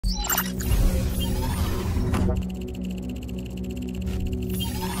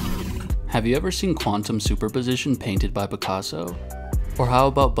Have you ever seen quantum superposition painted by Picasso? Or how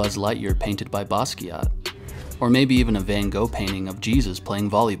about Buzz Lightyear painted by Basquiat? Or maybe even a Van Gogh painting of Jesus playing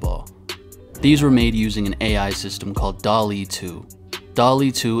volleyball? These were made using an AI system called Dall-E 2.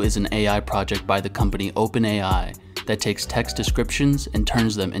 Dall-E 2 is an AI project by the company OpenAI that takes text descriptions and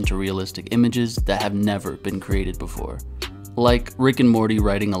turns them into realistic images that have never been created before. Like Rick and Morty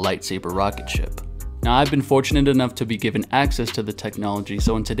riding a lightsaber rocket ship. Now, I've been fortunate enough to be given access to the technology,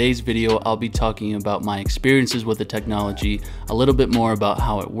 so in today's video, I'll be talking about my experiences with the technology, a little bit more about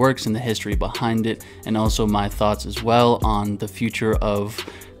how it works and the history behind it, and also my thoughts as well on the future of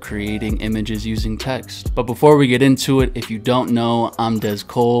creating images using text. But before we get into it, if you don't know, I'm Des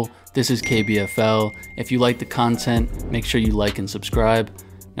Cole. This is KBFL. If you like the content, make sure you like and subscribe.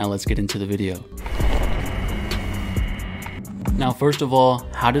 Now let's get into the video. Now, first of all,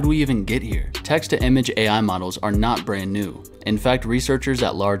 how did we even get here? Text-to-image AI models are not brand new. In fact, researchers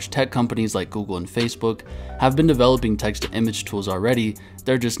at large tech companies like Google and Facebook have been developing text-to-image tools already,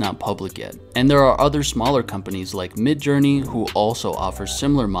 they're just not public yet. And there are other smaller companies like Midjourney who also offer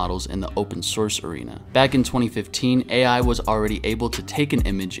similar models in the open source arena. Back in 2015, AI was already able to take an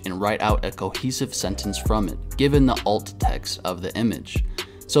image and write out a cohesive sentence from it, given the alt text of the image.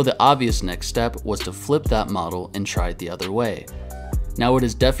 So the obvious next step was to flip that model and try it the other way. Now, it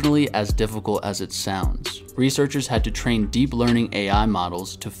is definitely as difficult as it sounds. Researchers had to train deep learning AI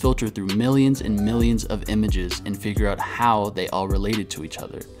models to filter through millions and millions of images and figure out how they all related to each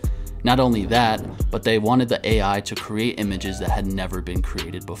other. Not only that, but they wanted the AI to create images that had never been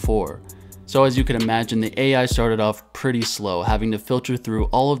created before. So as you can imagine, the AI started off pretty slow, having to filter through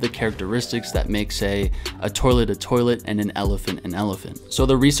all of the characteristics that make, say, a toilet and an elephant an elephant. So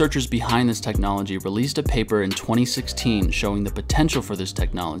the researchers behind this technology released a paper in 2016 showing the potential for this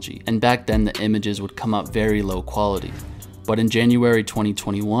technology, and back then the images would come up very low quality. But in January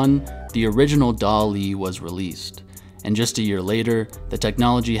 2021, the original Dall-E was released. And just a year later, the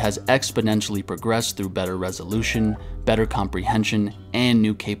technology has exponentially progressed through better resolution, better comprehension, and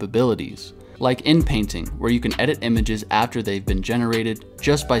new capabilities. Like in painting, where you can edit images after they've been generated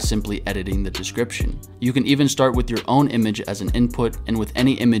just by simply editing the description. You can even start with your own image as an input, and with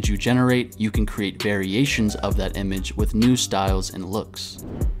any image you generate, you can create variations of that image with new styles and looks.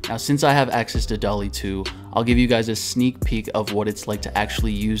 Now, since I have access to Dall-E 2, I'll give you guys a sneak peek of what it's like to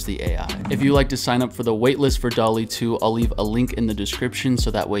actually use the AI. If you'd like to sign up for the waitlist for Dall-E 2, I'll leave a link in the description so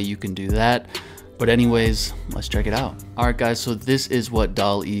that way you can do that. But anyways, let's check it out. All right, guys, so this is what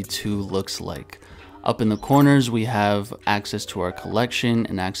Dall-E 2 looks like. Up in the corners, we have access to our collection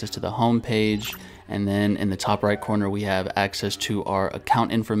and access to the home page. And then in the top right corner, we have access to our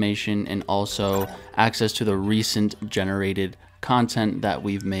account information and also access to the recent generated content that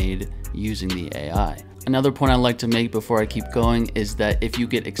we've made using the AI. Another point I'd like to make before I keep going is that if you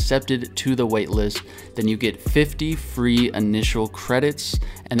get accepted to the waitlist, then you get 50 free initial credits,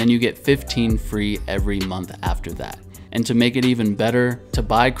 and then you get 15 free every month after that. And to make it even better, to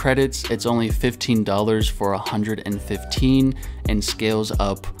buy credits, it's only $15 for 115 and scales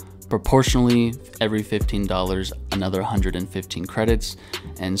up proportionally. Every $15, another 115 credits.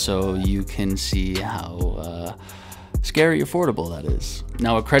 And so you can see how scary affordable that is.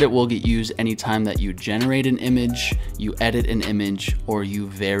 Now, a credit will get used anytime that you generate an image, you edit an image, or you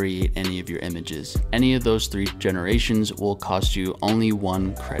variate any of your images. Any of those three generations will cost you only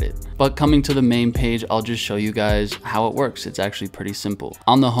 1 credit. But coming to the main page, I'll just show you guys how it works. It's actually pretty simple.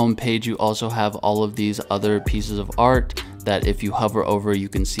 On the home page, you also have all of these other pieces of art that if you hover over, you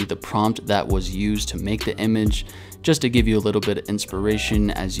can see the prompt that was used to make the image, just to give you a little bit of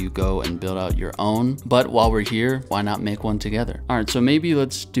inspiration as you go and build out your own. But while we're here, why not make one together? All right, so maybe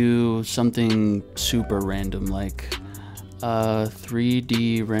let's do something super random, like a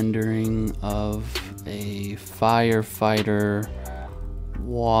 3D rendering of a firefighter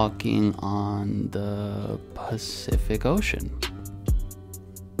walking on the Pacific Ocean.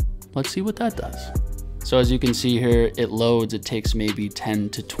 Let's see what that does. So as you can see here, it loads, it takes maybe 10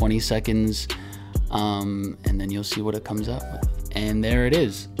 to 20 seconds. And then you'll see what it comes out with. And there it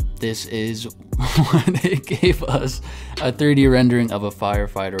is. This is what it gave us, a 3D rendering of a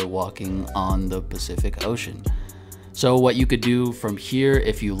firefighter walking on the Pacific Ocean. So what you could do from here,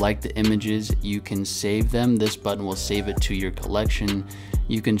 if you like the images, you can save them. This button will save it to your collection.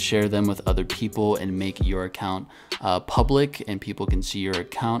 You can share them with other people and make your account public, and people can see your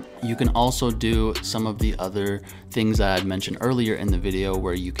account. You can also do some of the other things that I had mentioned earlier in the video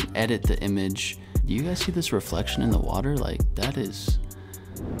where you can edit the image. Do you guys see this reflection in the water? Like, that is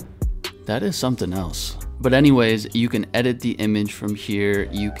something else. But anyways, you can edit the image from here.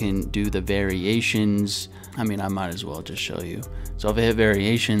 You can do the variations. I mean, I might as well just show you. So if I hit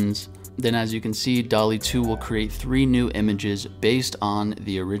variations, Then as you can see, Dall-E 2 will create 3 new images based on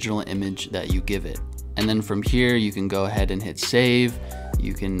the original image that you give it. And then from here, you can go ahead and hit save.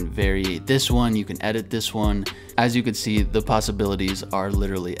 You can variate this one, you can edit this one. As you can see, the possibilities are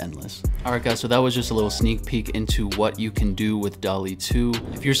literally endless. All right guys, so that was just a little sneak peek into what you can do with Dall-E 2.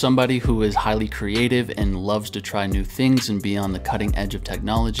 If you're somebody who is highly creative and loves to try new things and be on the cutting edge of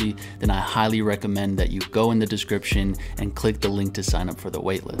technology, then I highly recommend that you go in the description and click the link to sign up for the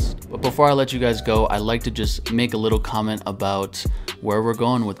waitlist. But before I let you guys go, I'd like to just make a little comment about where we're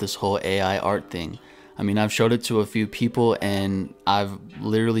going with this whole AI art thing. I mean, I've showed it to a few people and I've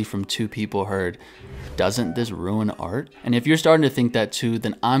literally from 2 people heard, doesn't this ruin art? And if you're starting to think that too,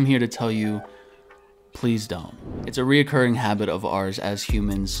 then I'm here to tell you, please don't. It's a reoccurring habit of ours as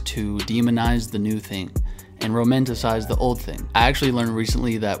humans to demonize the new thing and romanticize the old thing. I actually learned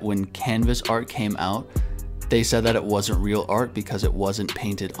recently that when canvas art came out, they said that it wasn't real art because it wasn't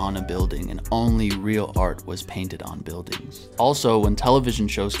painted on a building, and only real art was painted on buildings. Also, when television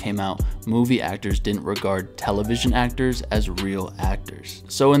shows came out, movie actors didn't regard television actors as real actors.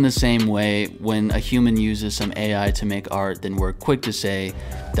 So in the same way, when a human uses some AI to make art, then we're quick to say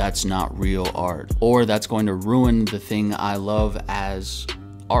that's not real art, or that's going to ruin the thing I love as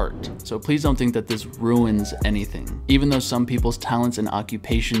art. So please don't think that this ruins anything. Even though some people's talents and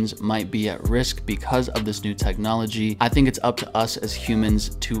occupations might be at risk because of this new technology, I think it's up to us as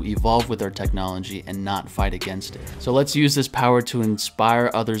humans to evolve with our technology and not fight against it. So let's use this power to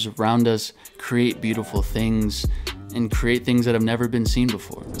inspire others around us, create beautiful things, and create things that have never been seen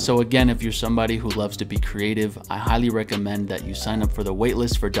before. So again, if you're somebody who loves to be creative, I highly recommend that you sign up for the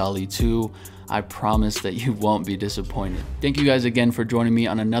waitlist for Dall-E 2. I promise that you won't be disappointed. Thank you guys again for joining me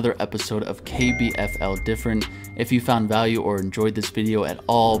on another episode of KBFL Different. If you found value or enjoyed this video at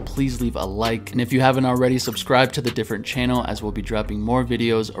all, please leave a like. And if you haven't already, subscribe to the Different channel, as we'll be dropping more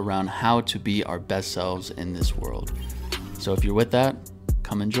videos around how to be our best selves in this world. So if you're with that,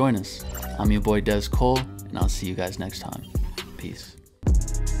 come and join us. I'm your boy Des Cole, and I'll see you guys next time. Peace.